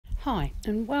Hi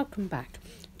and welcome back.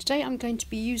 Today I'm going to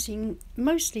be using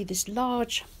mostly this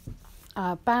large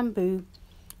bamboo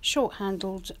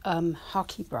short-handled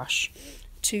hake brush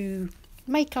to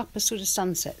make up a sort of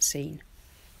sunset scene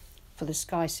for the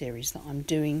Sky series that I'm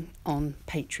doing on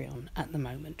Patreon at the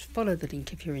moment. Follow the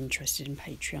link if you're interested in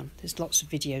Patreon. There's lots of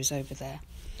videos over there.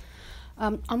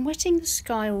 I'm wetting the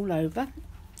sky all over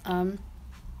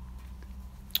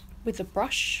with a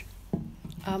brush.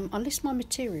 I'll list my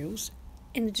materials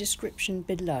in the description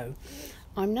below.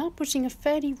 I'm now putting a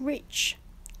fairly rich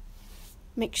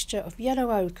mixture of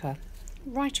yellow ochre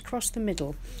right across the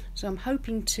middle, so I'm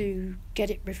hoping to get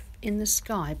it in the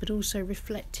sky but also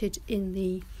reflected in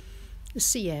the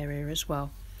sea area as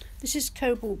well. This is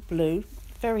cobalt blue,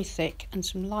 very thick, and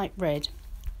some light red,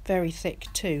 very thick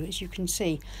too, as you can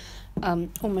see,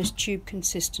 almost tube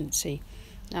consistency.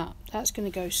 Now that's going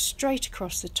to go straight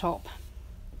across the top,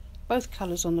 both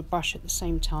colours on the brush at the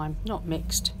same time, not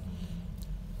mixed.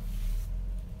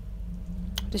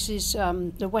 This is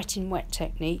the wet in wet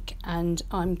technique, and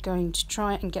I'm going to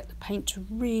try and get the paint to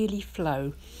really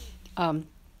flow. I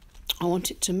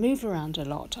want it to move around a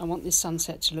lot. I want this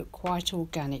sunset to look quite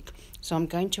organic, so I'm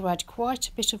going to add quite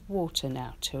a bit of water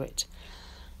now to it,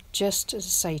 just as I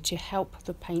say, to help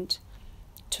the paint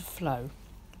to flow.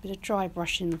 A bit of dry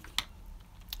brushing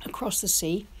across the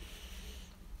sea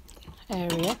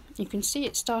area. You can see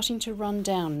it's starting to run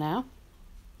down now.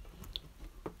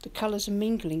 The colours are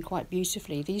mingling quite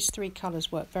beautifully. These three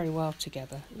colours work very well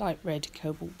together: light red,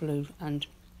 cobalt blue and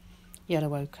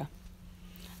yellow ochre.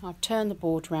 I've turned the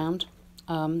board round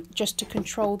just to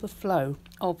control the flow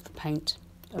of the paint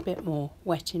a bit more,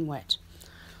 wet in wet.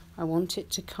 I want it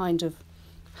to kind of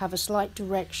have a slight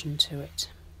direction to it,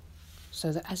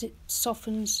 so that as it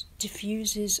softens,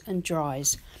 diffuses and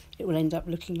dries, it will end up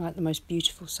looking like the most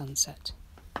beautiful sunset,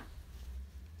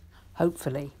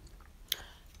 hopefully.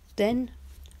 Then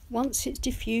once it's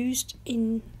diffused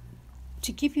in,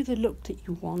 to give you the look that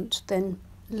you want, then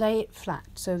lay it flat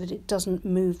so that it doesn't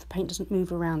move, the paint doesn't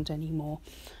move around anymore.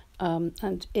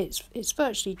 And it's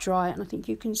virtually dry, and I think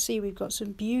you can see we've got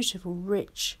some beautiful,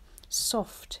 rich,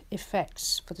 soft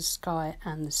effects for the sky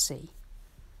and the sea.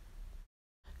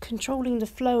 Controlling the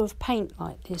flow of paint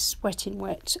like this, wet in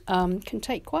wet, can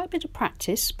take quite a bit of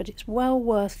practice, but it's well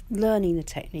worth learning the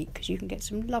technique because you can get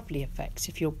some lovely effects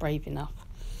if you're brave enough.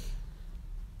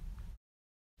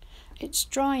 It's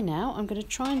dry now. I'm going to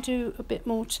try and do a bit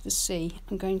more to the sea.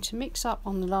 I'm going to mix up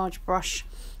on the large brush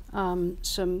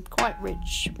some quite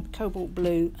rich cobalt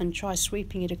blue and try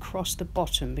sweeping it across the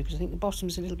bottom, because I think the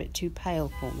bottom's a little bit too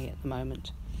pale for me at the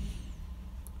moment,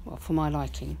 well, for my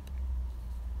liking.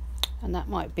 And that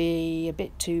might be a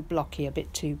bit too blocky, a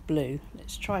bit too blue.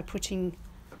 Let's try putting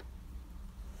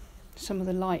some of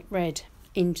the light red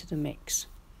into the mix,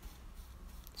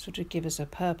 sort of give us a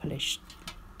purplish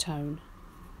tone.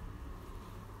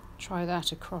 Try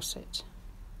that across it.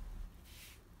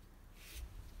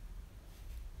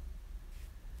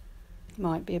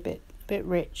 Might be a bit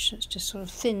rich. Let's just sort of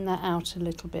thin that out a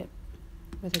little bit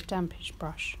with a dampish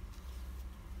brush.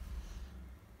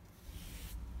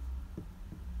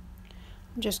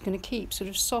 I'm just going to keep sort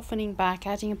of softening back,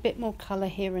 adding a bit more colour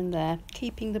here and there,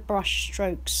 keeping the brush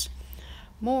strokes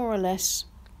more or less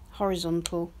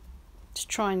horizontal to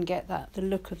try and get the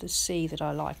look of the sea that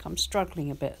I like. I'm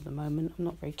struggling a bit at the moment. I'm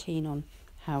not very keen on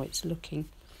how it's looking.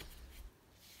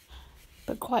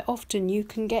 But quite often you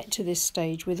can get to this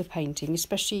stage with a painting,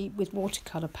 especially with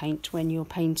watercolour paint, when you're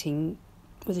painting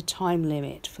with a time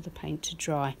limit for the paint to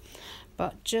dry.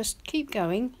 But just keep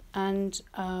going, and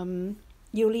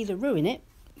you'll either ruin it,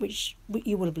 which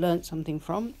you will have learnt something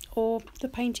from, or the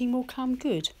painting will come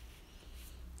good.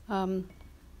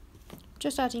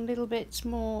 Just adding little bits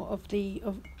more of the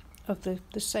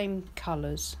same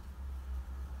colours.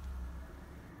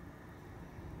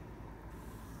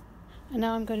 And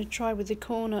now I'm going to try with the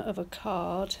corner of a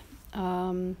card.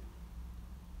 I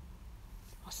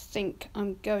think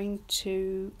I'm going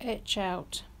to etch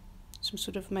out some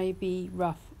sort of maybe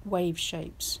rough wave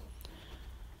shapes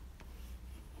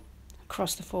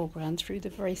across the foreground through the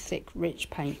very thick, rich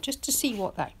paint, just to see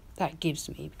what that gives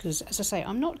me, because as I say,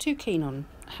 I'm not too keen on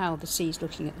how the sea's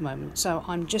looking at the moment, so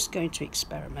I'm just going to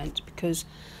experiment, because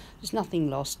there's nothing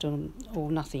lost or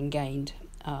nothing gained.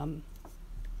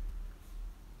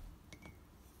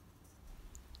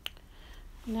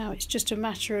 Now it's just a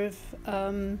matter of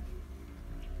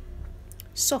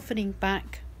softening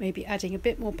back, maybe adding a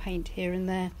bit more paint here and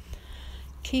there,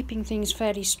 keeping things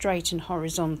fairly straight and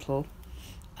horizontal,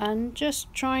 and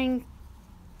just trying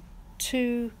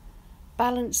to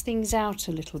balance things out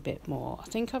a little bit more. I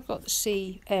think I've got the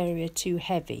sea area too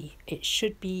heavy. It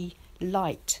should be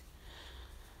light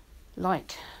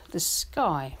like the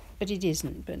sky, but it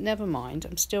isn't. But never mind,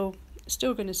 I'm still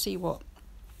going to see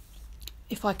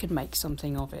if I could make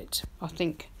something of it. I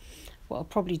think what I'll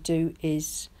probably do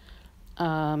is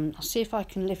I'll see if I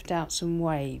can lift out some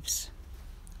waves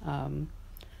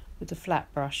with the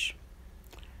flat brush.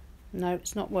 No,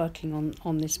 it's not working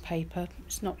on this paper.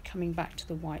 It's not coming back to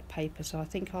the white paper, so I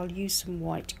think I'll use some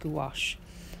white gouache.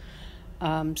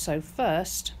 So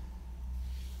first,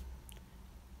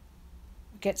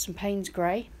 get some Paynes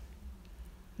grey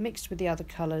mixed with the other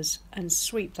colours and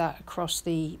sweep that across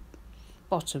the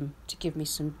bottom to give me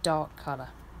some dark colour.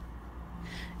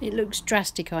 It looks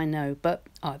drastic, I know, but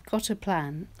I've got a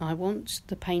plan. I want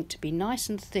the paint to be nice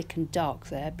and thick and dark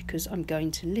there because I'm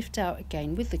going to lift out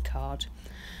again with the card,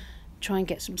 try and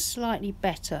get some slightly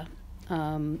better,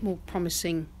 more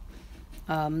promising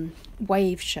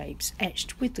wave shapes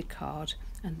etched with the card,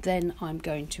 and then I'm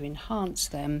going to enhance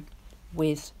them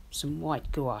with some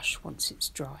white gouache once it's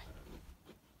dry.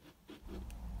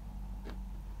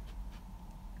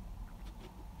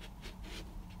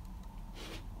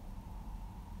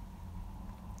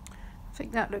 I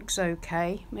think that looks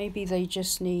okay. Maybe they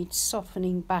just need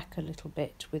softening back a little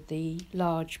bit with the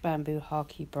large bamboo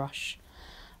hake brush,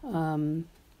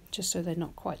 just so they're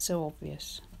not quite so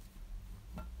obvious.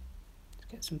 Let's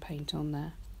get some paint on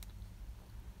there.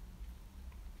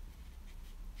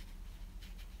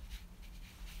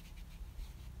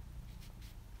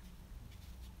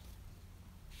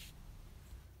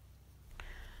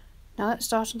 Now that's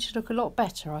starting to look a lot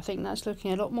better. I think that's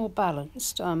looking a lot more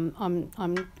balanced. I'm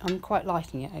quite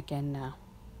liking it again now.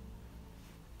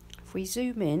 If we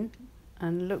zoom in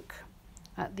and look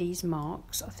at these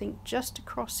marks, I think just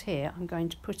across here I'm going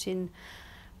to put in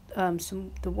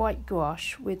the white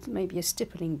gouache with maybe a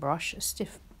stippling brush, a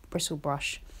stiff bristle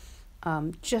brush,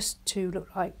 just to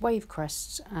look like wave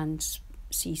crests and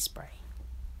sea spray.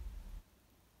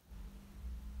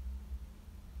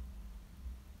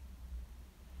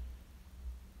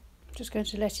 Just going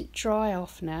to let it dry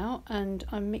off now, and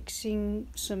I'm mixing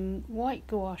some white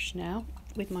gouache now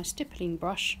with my stippling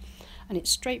brush, and it's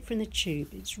straight from the tube.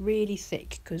 It's really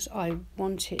thick because I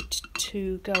want it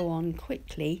to go on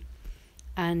quickly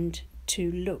and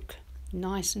to look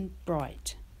nice and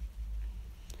bright,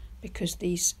 because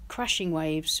these crashing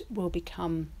waves will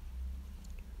become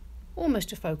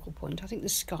almost a focal point. I think the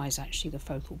sky is actually the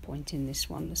focal point in this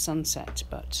one, the sunset,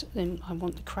 but then I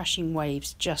want the crashing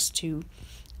waves just to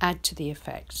add to the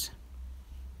effect.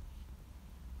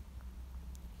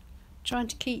 Trying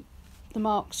to keep the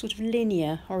mark sort of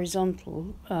linear,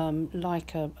 horizontal,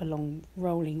 like a long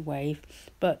rolling wave,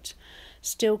 but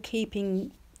still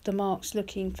keeping the marks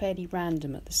looking fairly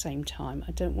random at the same time.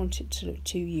 I don't want it to look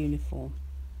too uniform.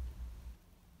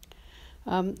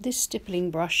 This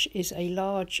stippling brush is a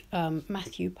large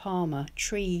Matthew Palmer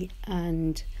tree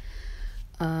and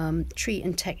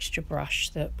texture brush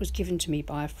that was given to me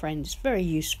by a friend. It's very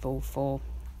useful for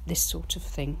this sort of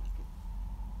thing.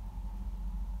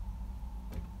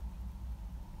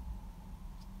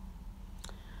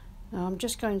 Now I'm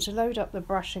just going to load up the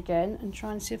brush again and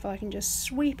try and see if I can just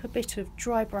sweep a bit of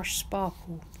dry brush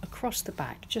sparkle across the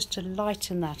back, just to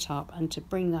lighten that up and to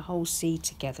bring the whole sea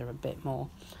together a bit more.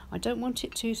 I don't want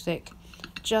it too thick,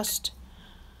 just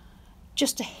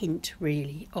a hint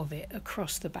really of it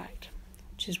across the back,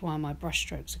 which is why my brush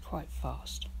strokes are quite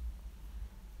fast.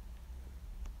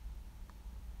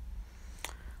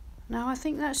 Now I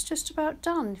think that's just about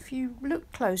done. If you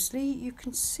look closely, you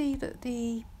can see that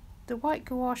the white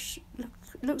gouache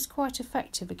looks quite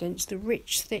effective against the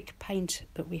rich, thick paint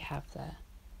that we have there.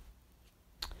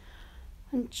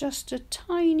 And just a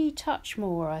tiny touch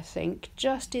more, I think,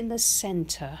 just in the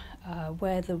centre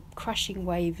where the crashing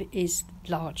wave is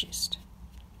largest.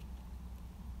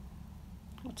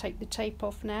 I'll take the tape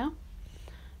off now,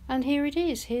 and here it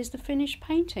is. Here's the finished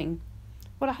painting.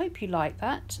 Well, I hope you like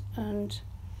that, and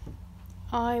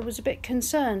I was a bit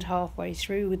concerned halfway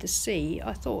through with the sea.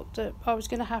 I thought that I was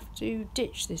going to have to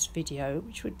ditch this video,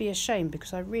 which would be a shame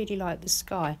because I really like the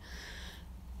sky.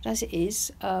 But as it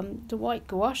is, the white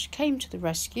gouache came to the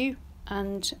rescue,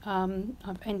 and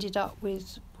I've ended up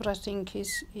with what I think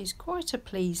is quite a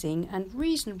pleasing and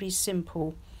reasonably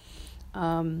simple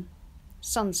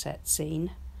sunset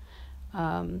scene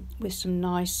with some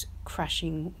nice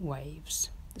crashing waves.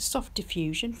 The soft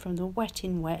diffusion from the wet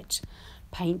in wet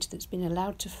paint that's been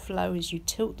allowed to flow as you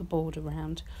tilt the board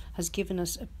around has given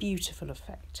us a beautiful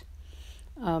effect.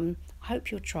 I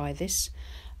hope you'll try this.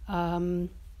 It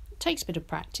takes a bit of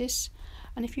practice,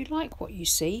 and if you like what you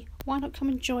see, why not come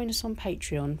and join us on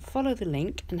Patreon? Follow the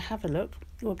link and have a look,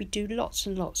 where we do lots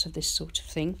and lots of this sort of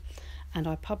thing, and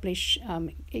I publish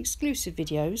exclusive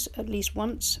videos at least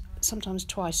once, sometimes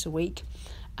twice a week,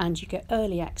 and you get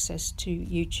early access to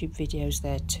YouTube videos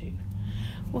there too.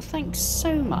 Well, thanks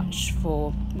so much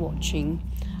for watching.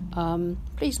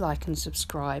 Please like and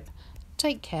subscribe.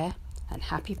 Take care and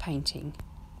happy painting.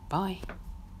 Bye.